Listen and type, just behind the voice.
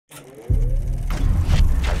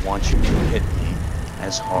I want you to hit me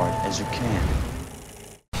as hard as you can.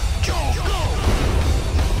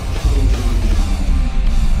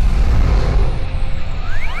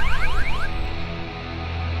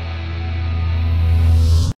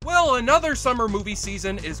 Well, another summer movie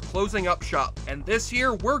season is closing up shop, and this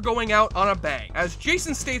year we're going out on a bang, as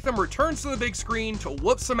Jason Statham returns to the big screen to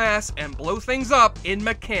whoop some ass and blow things up in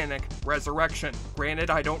Mechanic Resurrection. Granted,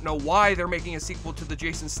 I don't know why they're making a sequel to the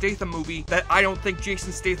Jason Statham movie that I don't think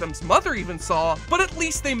Jason Statham's mother even saw, but at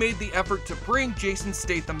least they made the effort to bring Jason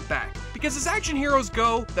Statham back. Because as action heroes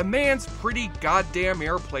go, the man's pretty goddamn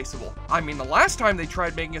irreplaceable. I mean, the last time they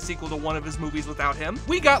tried making a sequel to one of his movies without him,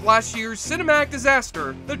 we got last year's cinematic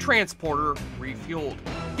disaster, The Transporter Refueled.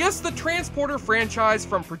 Yes, the Transporter franchise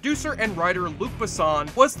from producer and writer Luc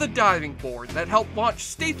Besson was the diving board that helped launch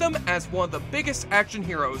Statham as one of the biggest action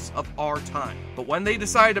heroes of our time. But when they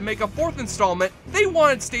decided to make a fourth installment, they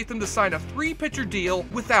wanted Statham to sign a 3-picture deal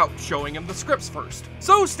without showing him the scripts first.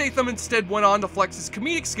 So Statham instead went on to flex his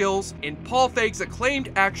comedic skills in Paul Feig's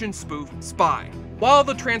acclaimed action spoof Spy, while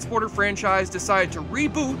the Transporter franchise decided to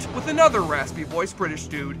reboot with another raspy-voiced British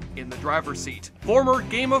dude in the driver's seat, former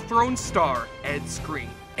Game of Thrones star Ed Skrein.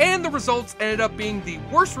 And the results ended up being the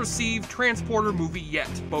worst received Transporter movie yet,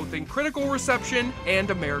 both in critical reception and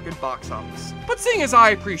American box office. But seeing as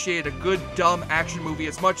I appreciate a good dumb action movie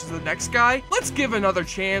as much as the next guy, let's give another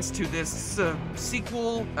chance to this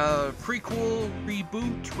sequel, prequel,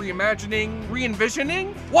 reboot, reimagining,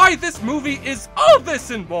 re-envisioning. Why this movie is all this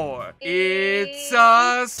and more. It's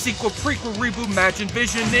a sequel, prequel, reboot, imagine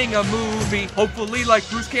visioning a movie. Hopefully, like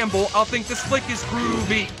Bruce Campbell, I'll think this flick is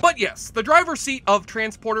groovy. But yes, the driver's seat of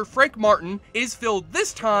Transporter Frank Martin is filled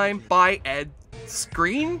this time by Ed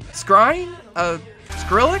Skrein? Skrillex?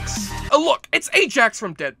 Look, it's Ajax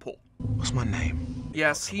from Deadpool. What's my name?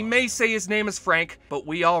 Yes, he may say his name is Frank, but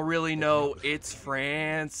we all really know it's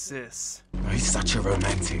Francis. Oh, he's such a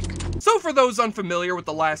romantic. So for those unfamiliar with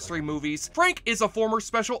the last 3 movies, Frank is a former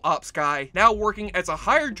special ops guy, now working as a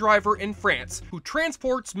hired driver in France, who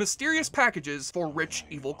transports mysterious packages for rich,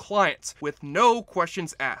 evil clients, with no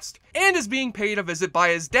questions asked, and is being paid a visit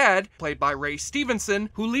by his dad, played by Ray Stevenson,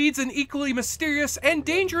 who leads an equally mysterious and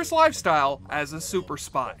dangerous lifestyle as a super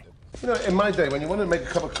spy. You know, in my day, when you wanted to make a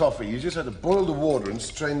cup of coffee, you just had to boil the water and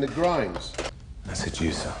strain the grinds. That's a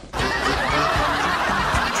juicer.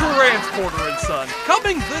 Transporter and Son,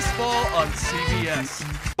 coming this fall on CBS.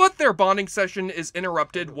 But their bonding session is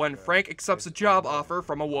interrupted when Frank accepts a job offer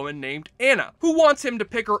from a woman named Anna, who wants him to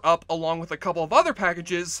pick her up along with a couple of other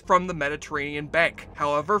packages from the Mediterranean bank.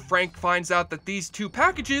 However, Frank finds out that these 2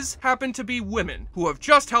 packages happen to be women who have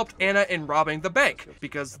just helped Anna in robbing the bank,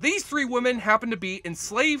 because these 3 women happen to be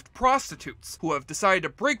enslaved prostitutes who have decided to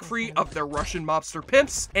break free of their Russian mobster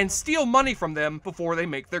pimps and steal money from them before they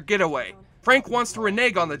make their getaway. Frank wants to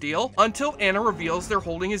renege on the deal until Anna reveals they're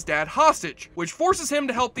holding his dad hostage, which forces him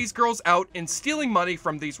to help these girls out in stealing money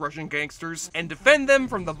from these Russian gangsters and defend them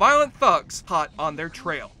from the violent thugs hot on their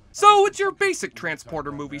trail. So it's your basic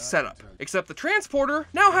Transporter movie setup, except the Transporter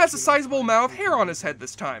now has a sizable amount of hair on his head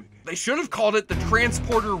this time. They should have called it the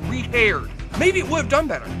Transporter Re-Haired. Maybe it would have done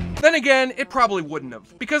better. Then again, it probably wouldn't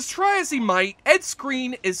have, because try as he might, Ed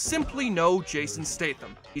Skrein is simply no Jason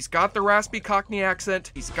Statham. He's got the raspy Cockney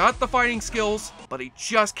accent, he's got the fighting skills, but he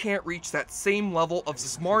just can't reach that same level of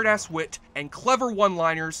smart-ass wit and clever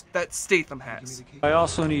one-liners that Statham has. I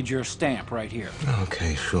also need your stamp right here.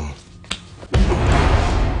 Okay, sure.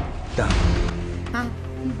 Done.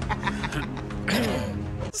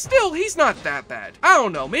 Still, he's not that bad. I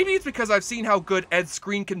don't know, maybe it's because I've seen how good Ed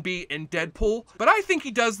Skrein can be in Deadpool, but I think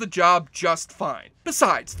he does the job just fine.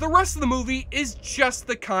 Besides, the rest of the movie is just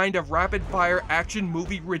the kind of rapid-fire action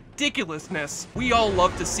movie ridiculousness we all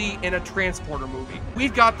love to see in a Transporter movie.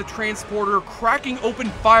 We've got the Transporter cracking open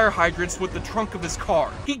fire hydrants with the trunk of his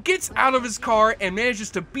car. He gets out of his car and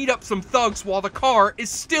manages to beat up some thugs while the car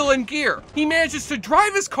is still in gear. He manages to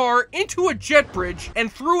drive his car into a jet bridge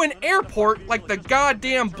and through an airport like the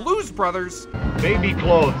goddamn Blues Brothers. Baby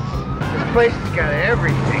clothes. This place has got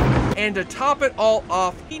everything. And to top it all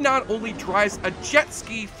off, he not only drives a jet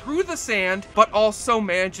ski through the sand, but also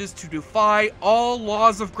manages to defy all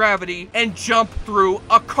laws of gravity and jump through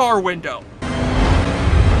a car window.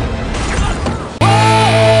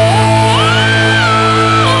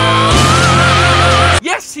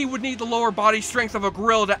 Yes, he would need the lower body strength of a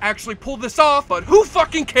gorilla to actually pull this off, but who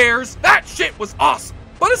fucking cares? That shit was awesome!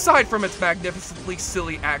 But aside from its magnificently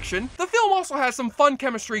silly action, the film also has some fun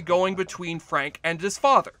chemistry going between Frank and his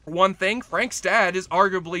father. For one thing, Frank's dad is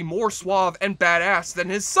arguably more suave and badass than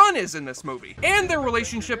his son is in this movie, and their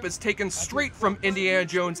relationship is taken straight from Indiana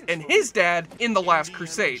Jones and his dad in The Last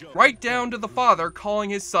Crusade, right down to the father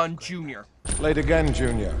calling his son Junior. Late again,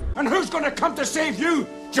 Junior. And who's gonna come to save you,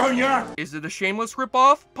 Junior? Is it a shameless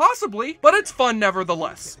ripoff? Possibly, but it's fun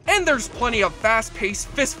nevertheless. And there's plenty of fast-paced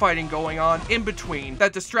fist-fighting going on in between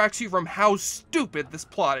that distracts you from how stupid this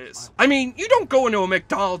plot is. I mean, you don't go into a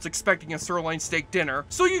McDonald's expecting a sirloin steak dinner,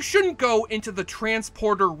 so you shouldn't go into the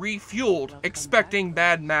Transporter Refueled expecting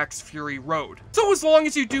Mad Max Fury Road. So as long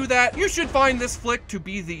as you do that, you should find this flick to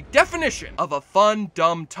be the definition of a fun,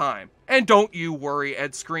 dumb time. And don't you worry,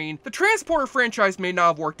 Ed Skrein, the Transporter franchise may not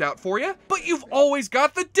have worked out for you, but you've always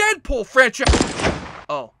got the Deadpool franchise.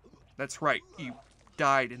 Oh, that's right, you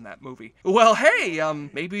died in that movie. Well, hey,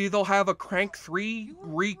 maybe they'll have a Crank 3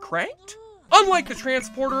 re-cranked? Unlike the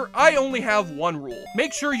Transporter, I only have one rule.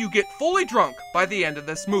 Make sure you get fully drunk by the end of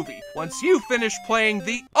this movie, once you finish playing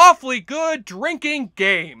the awfully good drinking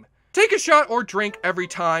game. Take a shot or drink every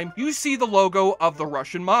time you see the logo of the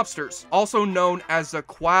Russian mobsters, also known as the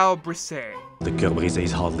Coeur Brisée. The Coeur Brisée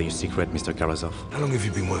is hardly a secret, Mr. Karazov. How long have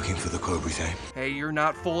you been working for the Coeur Brisée? Hey, you're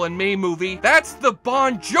not fooling me, movie. That's the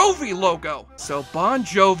Bon Jovi logo. So Bon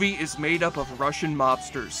Jovi is made up of Russian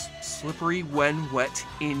mobsters. Slippery when wet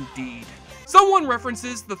indeed. Someone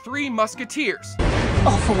references the Three Musketeers.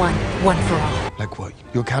 All for one, one for all. Like what?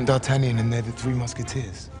 You're Count D'Artagnan and they're the Three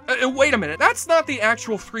Musketeers. Wait a minute, that's not the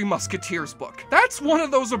actual Three Musketeers book. That's one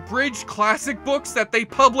of those abridged classic books that they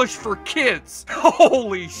publish for kids.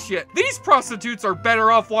 Holy shit. These prostitutes are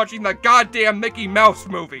better off watching the goddamn Mickey Mouse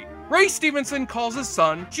movie. Ray Stevenson calls his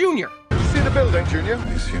son Junior. See the building, Junior? I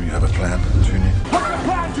assume you have a plan, Junior. What's the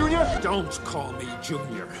plan, Junior? Don't call me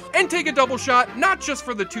Junior. And take a double shot, not just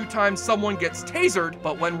for the 2 times someone gets tasered,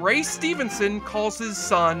 but when Ray Stevenson calls his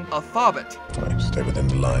son a fobbit. Right, stay within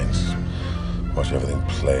the lines. Watch everything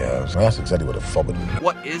play out. That's exactly what a fobbit is.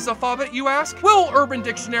 What is a fobbit, you ask? Well, Urban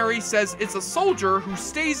Dictionary says it's a soldier who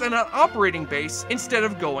stays in an operating base instead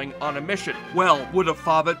of going on a mission. Well, would a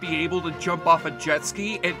fobbit be able to jump off a jet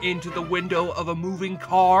ski and into the window of a moving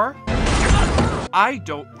car? I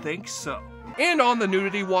don't think so. And on the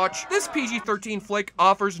nudity watch, this PG-13 flick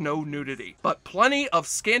offers no nudity, but plenty of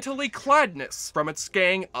scantily cladness from its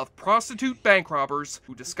gang of prostitute bank robbers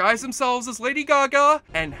who disguise themselves as Lady Gaga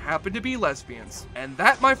and happen to be lesbians. And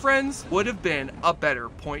that, my friends, would have been a better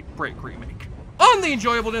Point Break remake. On the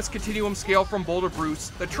enjoyableness continuum scale from Boulder Bruce,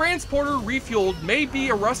 the Transporter Refueled may be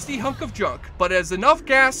a rusty hunk of junk, but has enough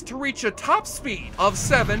gas to reach a top speed of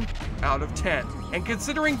 7 out of 10. And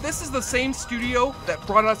considering this is the same studio that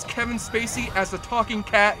brought us Kevin Spacey as a talking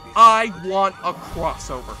cat, I want a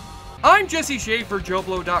crossover. I'm Jesse Shea for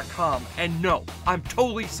JoBlo.com, and no, I'm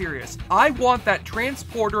totally serious. I want that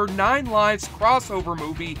Transporter 9 Lives crossover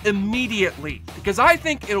movie immediately, because I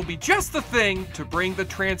think it'll be just the thing to bring the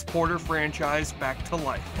Transporter franchise back to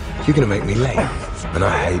life. You're gonna make me late, and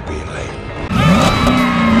I hate being late.